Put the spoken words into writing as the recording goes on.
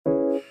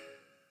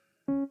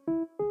Fuck.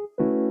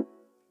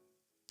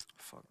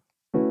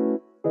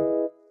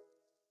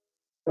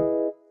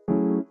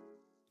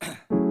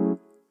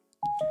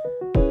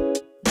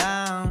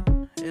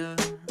 Down, yeah.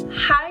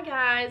 Hi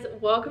guys,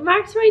 welcome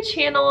back to my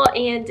channel,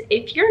 and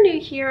if you're new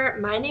here,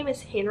 my name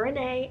is Hannah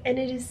Renee and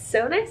it is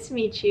so nice to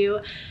meet you.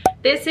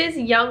 This is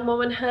Young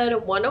Womanhood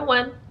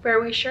 101, where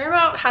we share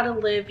about how to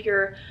live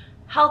your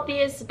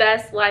healthiest,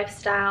 best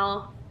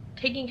lifestyle,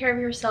 taking care of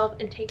yourself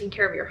and taking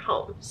care of your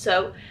home.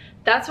 So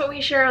that's what we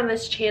share on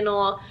this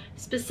channel.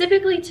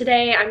 Specifically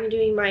today, I'm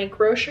doing my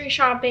grocery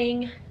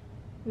shopping,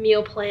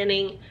 meal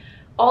planning,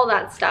 all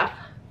that stuff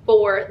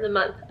for the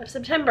month of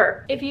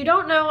September. If you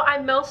don't know, I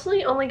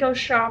mostly only go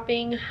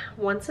shopping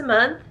once a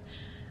month.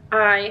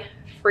 I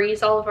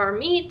freeze all of our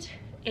meat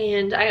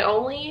and I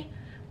only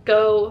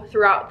go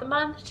throughout the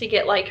month to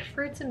get like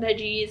fruits and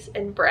veggies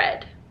and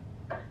bread.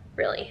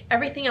 Really,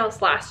 everything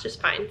else lasts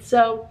just fine.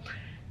 So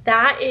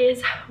that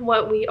is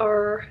what we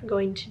are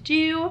going to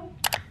do.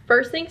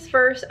 First things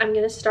first, I'm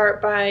going to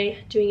start by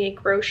doing a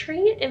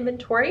grocery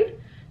inventory,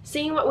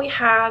 seeing what we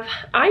have.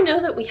 I know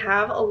that we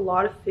have a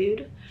lot of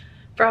food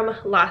from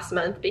last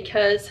month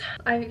because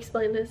I've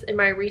explained this in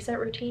my recent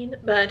routine,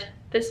 but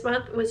this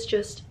month was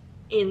just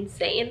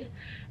insane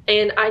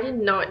and I did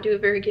not do a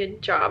very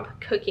good job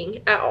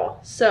cooking at all.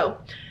 So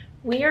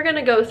we are going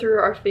to go through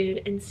our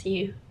food and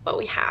see what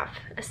we have,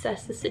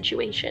 assess the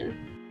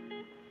situation.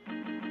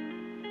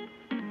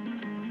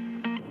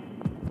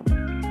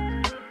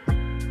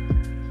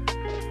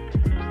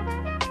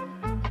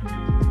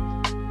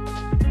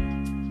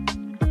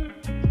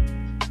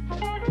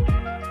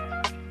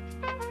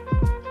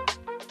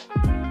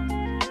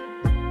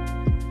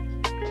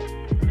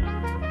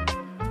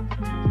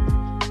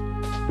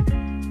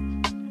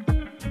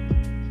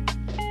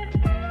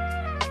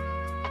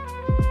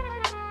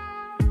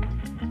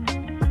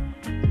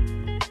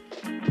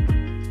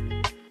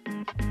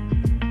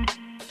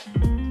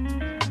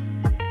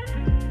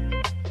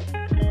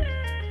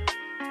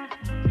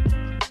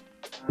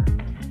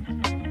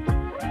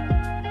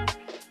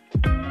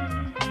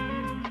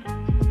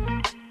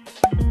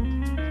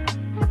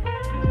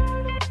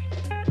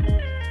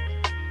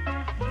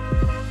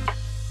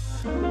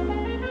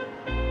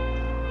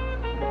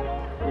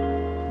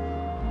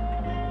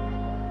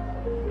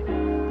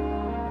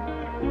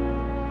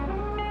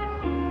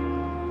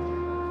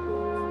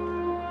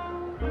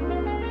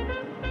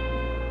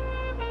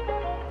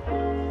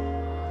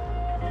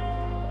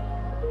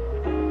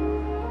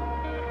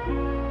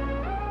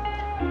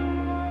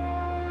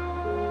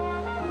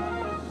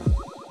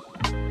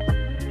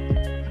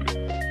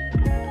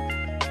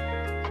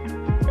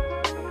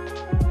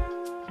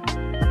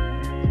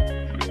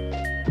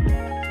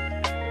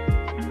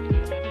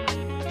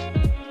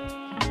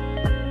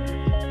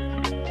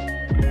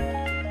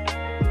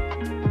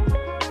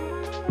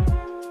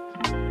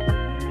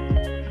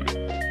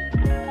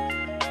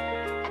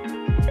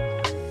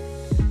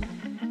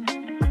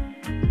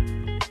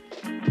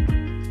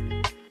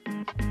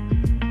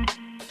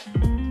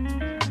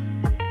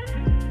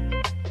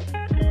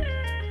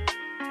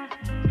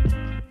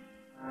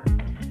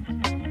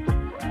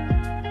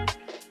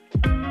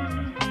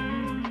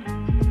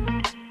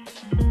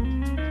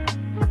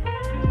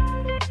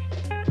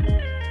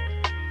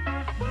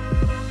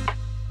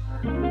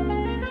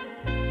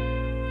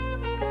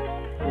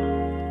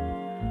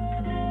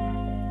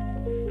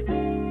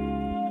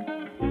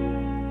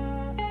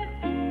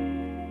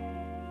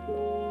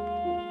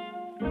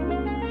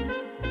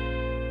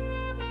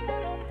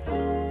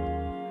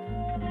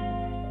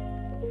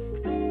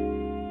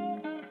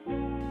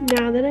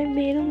 Now that I've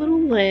made a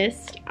little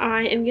list,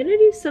 I am going to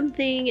do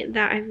something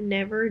that I've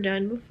never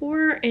done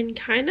before and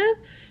kind of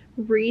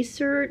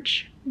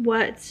research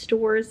what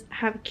stores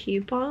have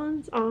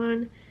coupons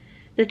on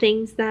the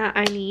things that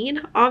I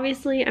need.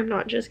 Obviously, I'm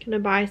not just going to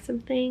buy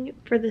something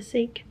for the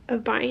sake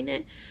of buying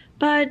it,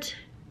 but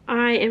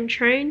I am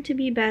trying to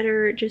be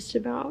better just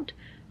about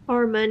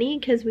our money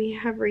because we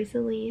have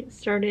recently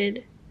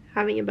started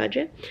having a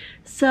budget.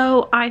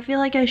 So I feel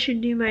like I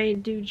should do my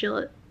due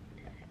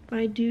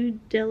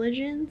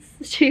diligence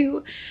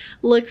to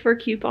look for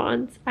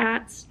coupons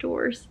at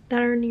stores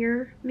that are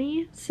near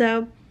me.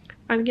 So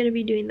I'm gonna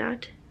be doing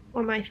that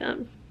on my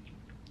phone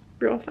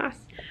real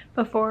fast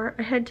before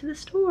I head to the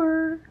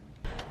store.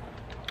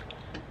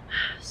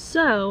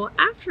 So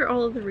after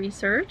all of the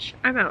research,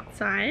 I'm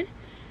outside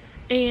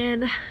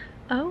and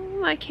oh,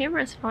 my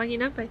camera's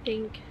fogging up, I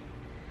think,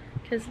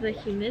 because of the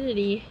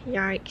humidity.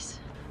 Yikes.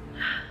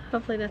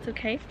 Hopefully that's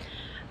okay.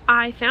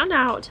 I found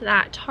out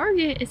that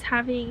Target is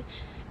having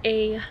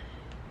a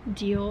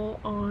deal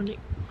on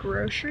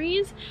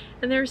groceries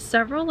and there's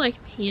several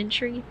like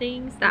pantry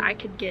things that I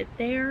could get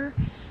there,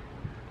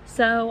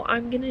 so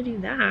I'm gonna do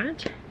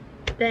that.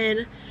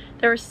 Then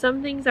there were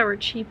some things that were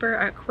cheaper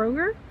at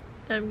Kroger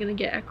that I'm gonna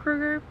get at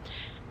Kroger,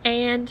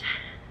 and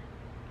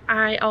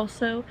I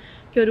also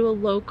go to a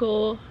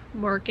local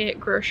market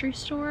grocery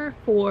store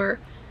for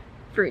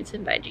fruits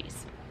and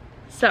veggies.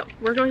 So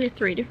we're going to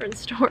 3 different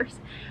stores.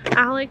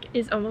 Alec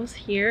is almost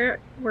here.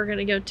 We're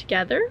gonna go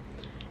together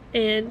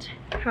and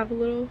have a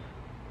little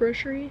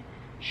grocery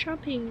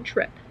shopping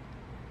trip.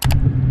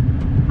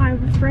 I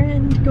have a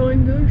friend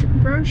going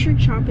grocery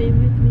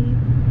shopping with me.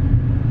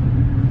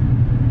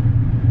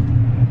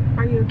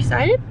 Are you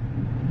excited?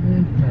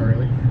 Not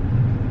really.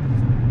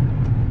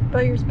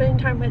 But you're spending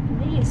time with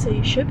me, so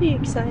you should be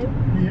excited.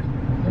 Yeah,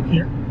 I'm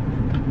here.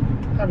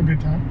 Have a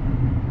good time.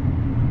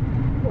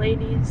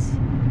 Ladies,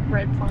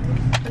 red flag.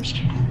 I'm just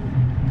kidding.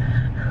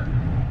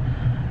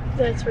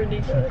 That's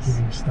ridiculous.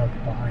 Getting stuck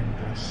behind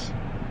this.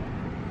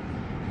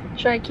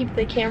 Should I keep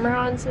the camera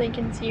on so they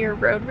can see your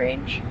road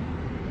rage?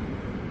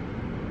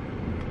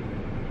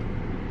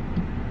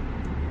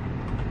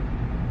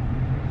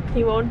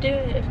 You won't do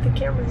it if the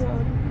camera's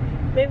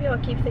on. Maybe I'll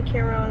keep the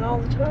camera on all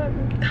the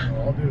time.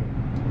 Well, I'll do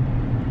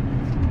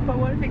it. But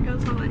what if it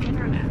goes on the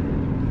internet?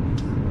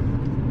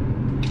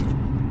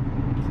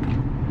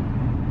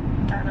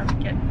 I don't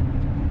get it.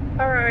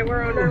 Alright,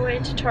 we're on our way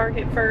to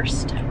Target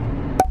first.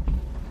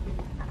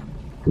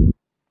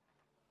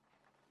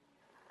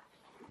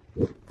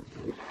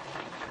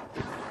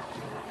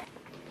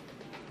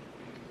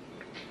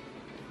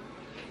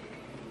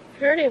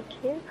 I already have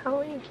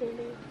Halloween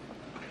candy.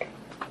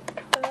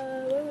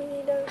 What do we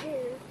need down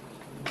here?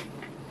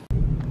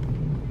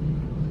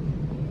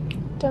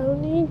 Don't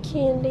need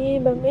candy,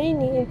 but may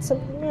need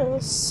something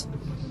else.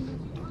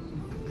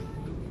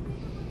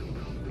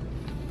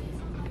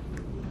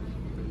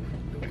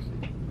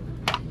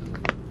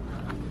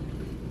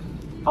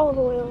 Olive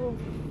oil.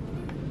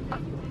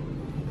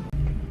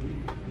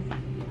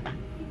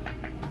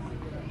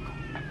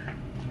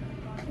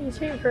 You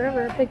take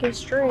forever to pick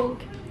his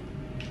drink.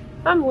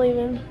 I'm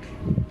leaving.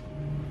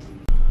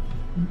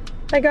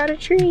 I got a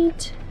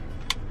treat.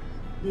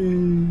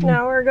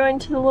 Now we're going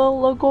to the little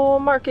local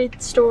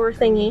market store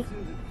thingy.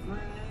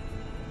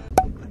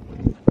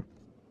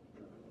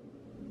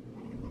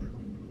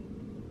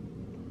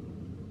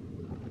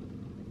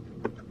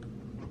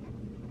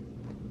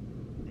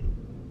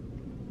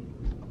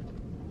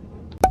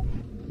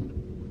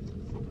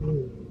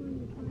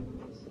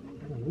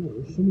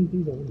 There's so many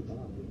things I want to buy.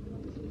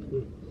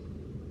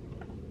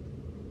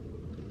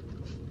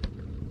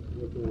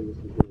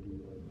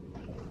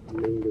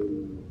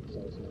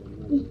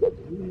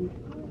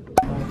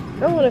 I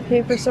don't want to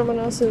pay for someone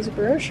else's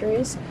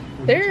groceries.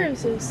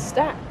 Theirs is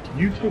stacked.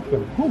 You take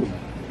them home.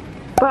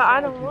 But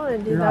I don't want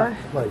to do that.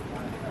 Like,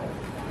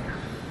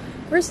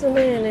 Where's the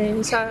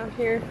mayonnaise out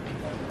here?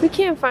 We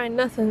can't find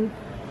nothing.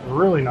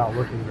 we're really not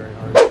looking very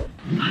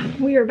hard.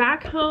 We are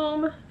back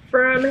home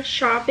from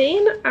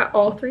shopping at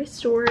all 3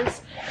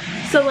 stores.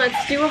 So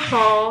let's do a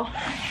haul.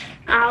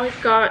 Alec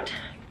got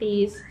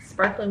these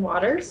sparkling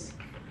waters,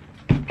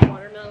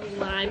 watermelon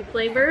lime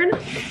flavored.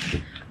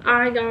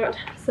 I got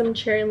some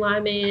cherry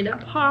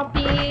limeade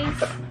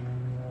poppies.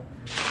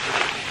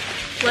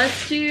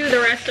 Let's do the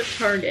rest of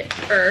Target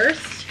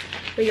first.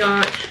 We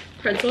got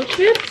pretzel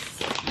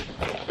chips.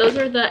 Those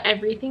are the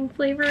everything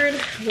flavored.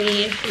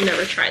 We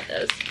never tried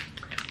those.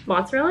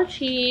 Mozzarella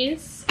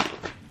cheese.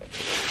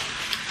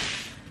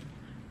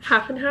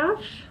 Half and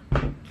half.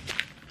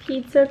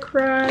 Pizza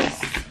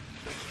crust.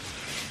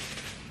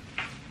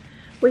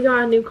 We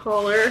got a new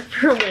collar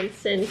for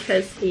Winston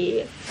because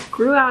he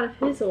grew out of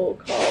his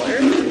old collar.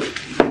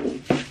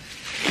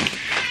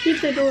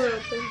 Keep the door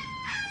open.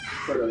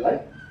 For the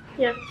light?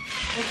 Yeah.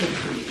 Okay.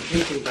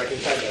 Winston's back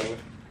inside that one.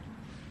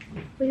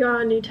 We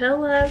got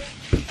Nutella.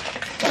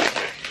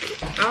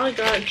 I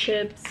got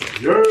chips.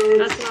 Yes!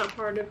 That's not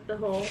part of the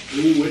whole.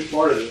 Which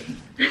part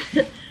of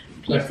it?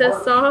 Pizza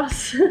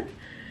sauce.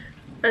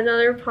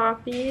 Another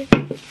poppy.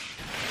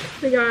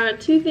 We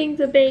got 2 things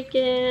of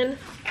bacon.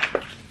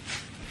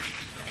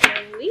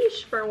 A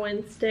leash for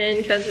Winston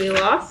because we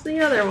lost the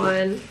other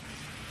one.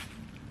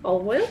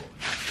 Olive oil.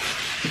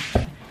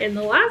 And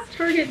the last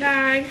Target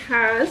bag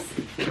has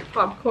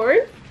popcorn.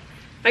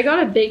 I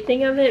got a big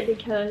thing of it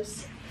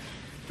because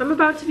I'm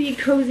about to be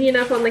cozy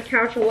enough on the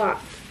couch a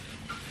lot.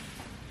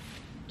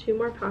 2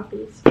 more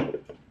poppies.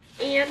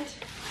 And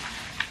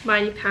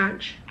Mighty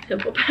Patch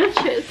pimple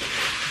patches.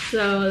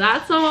 So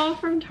that's all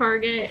from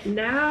Target.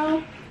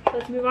 Now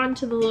let's move on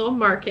to the little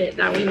market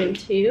that we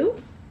went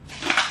to.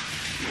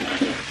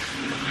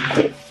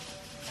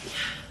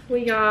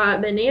 We got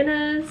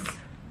bananas.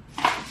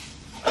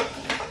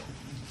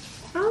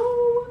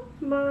 Oh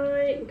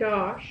my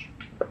gosh.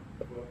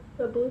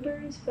 The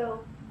blueberries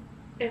fell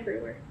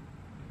everywhere.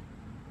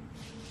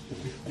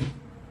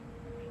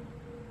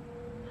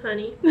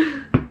 Honey.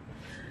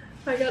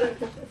 I gotta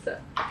pick this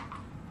up.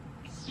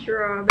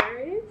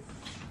 Strawberries,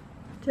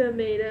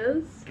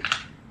 tomatoes,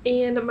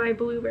 and my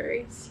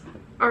blueberries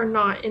are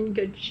not in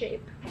good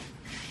shape,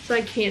 so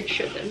I can't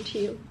show them to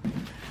you.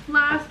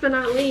 Last but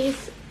not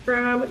least,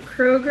 from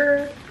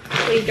Kroger,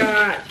 we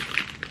got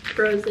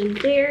frozen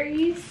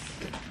berries,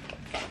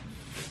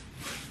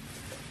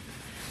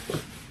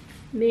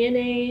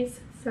 mayonnaise,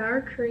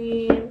 sour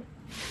cream,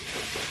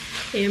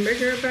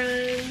 hamburger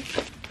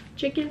buns,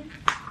 chicken,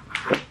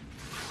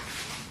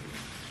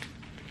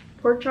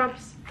 pork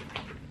chops,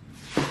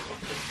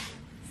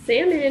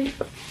 salmon,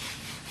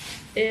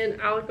 and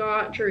Alec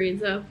got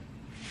chorizo.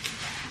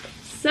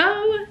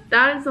 So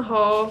that is the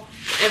haul,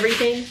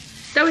 everything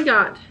that we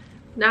got.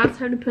 Now it's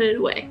time to put it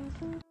away.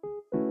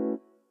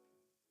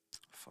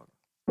 Fuck.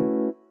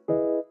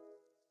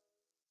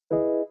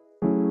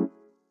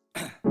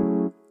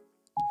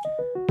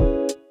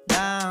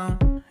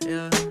 Down,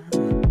 yeah.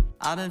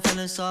 I've been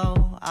feeling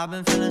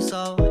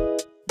so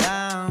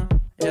down,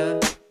 yeah.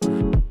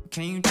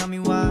 Can you tell me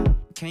why?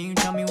 Can you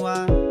tell me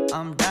why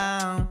I'm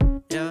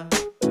down, yeah?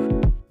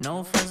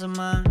 No friends of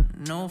mine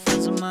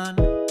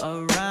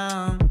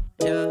around,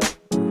 yeah.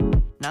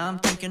 Now I'm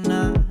thinking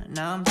I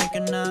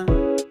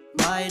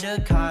might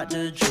have caught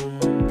the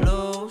June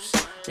blues.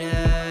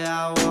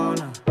 Yeah, I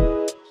wanna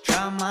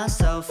drown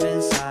myself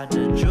inside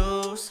the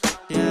juice.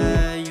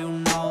 Yeah, you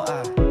know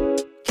I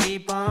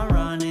keep on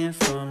running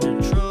from the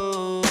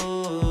truth.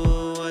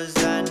 Was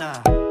that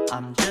not?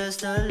 I'm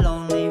just a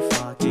lonely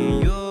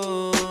fucking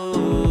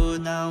you.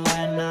 Now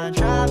when I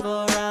drive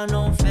around,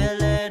 don't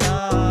feel it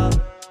up.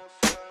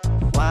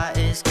 Why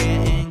it's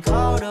getting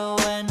colder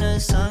when the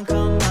sun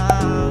come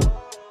out?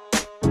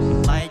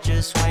 Might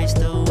just waste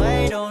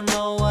away, don't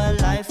know what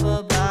life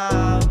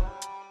about.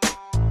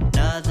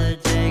 Another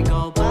day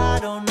go by,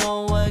 don't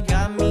know what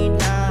got me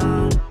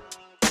down.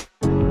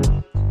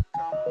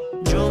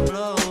 June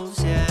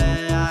blues,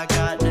 yeah, I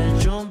got the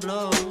June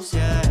blues,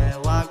 yeah.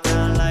 Walk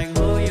around like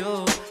who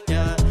you,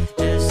 yeah.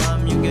 It's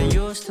something you get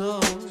used to,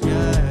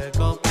 yeah.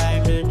 Go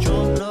back to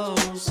June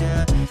blues,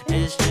 yeah.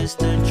 It's just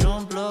the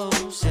June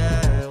blues,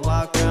 yeah.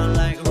 Walk around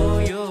like who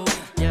you,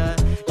 yeah.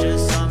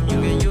 Just something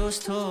you get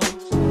used to.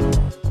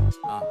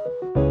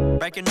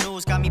 Breaking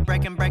news got me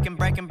breaking.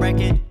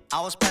 I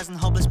was present,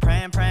 hopeless,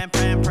 praying.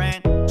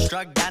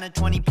 Struck down at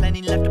 20,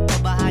 plenty left to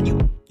put behind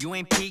you. You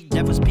ain't peaked,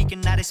 never speaking,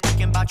 now they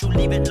speaking about you,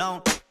 leave it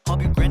alone.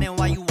 Hope you grinning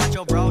while you watch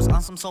your bros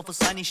on some soulful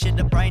sunny shit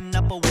to brighten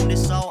up a wounded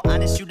soul.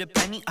 Honest, you the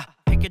penny,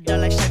 pick it up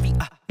like Chevy,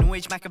 New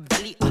Age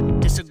Machiavelli,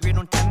 disagree,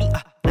 don't tell me,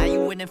 now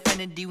you in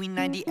infinity, we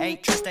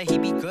 98, trust that he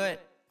be good.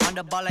 On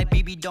the ball like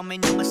BB, don't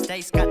make no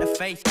mistakes, got the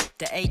faith.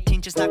 The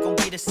 18 just not gonna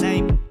be the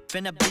same.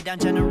 Finna bleed down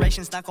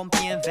generations, not gonna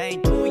be in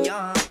vain. Too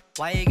young,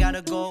 why you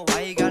gotta go,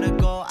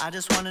 I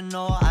just wanna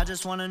know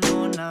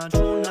now,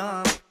 true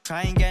now.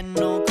 Crying getting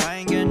old,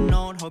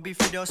 hope you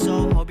freed your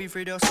soul,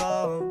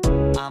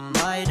 I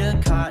might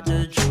have caught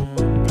the June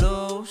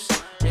blues.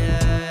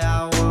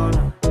 Yeah, I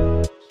wanna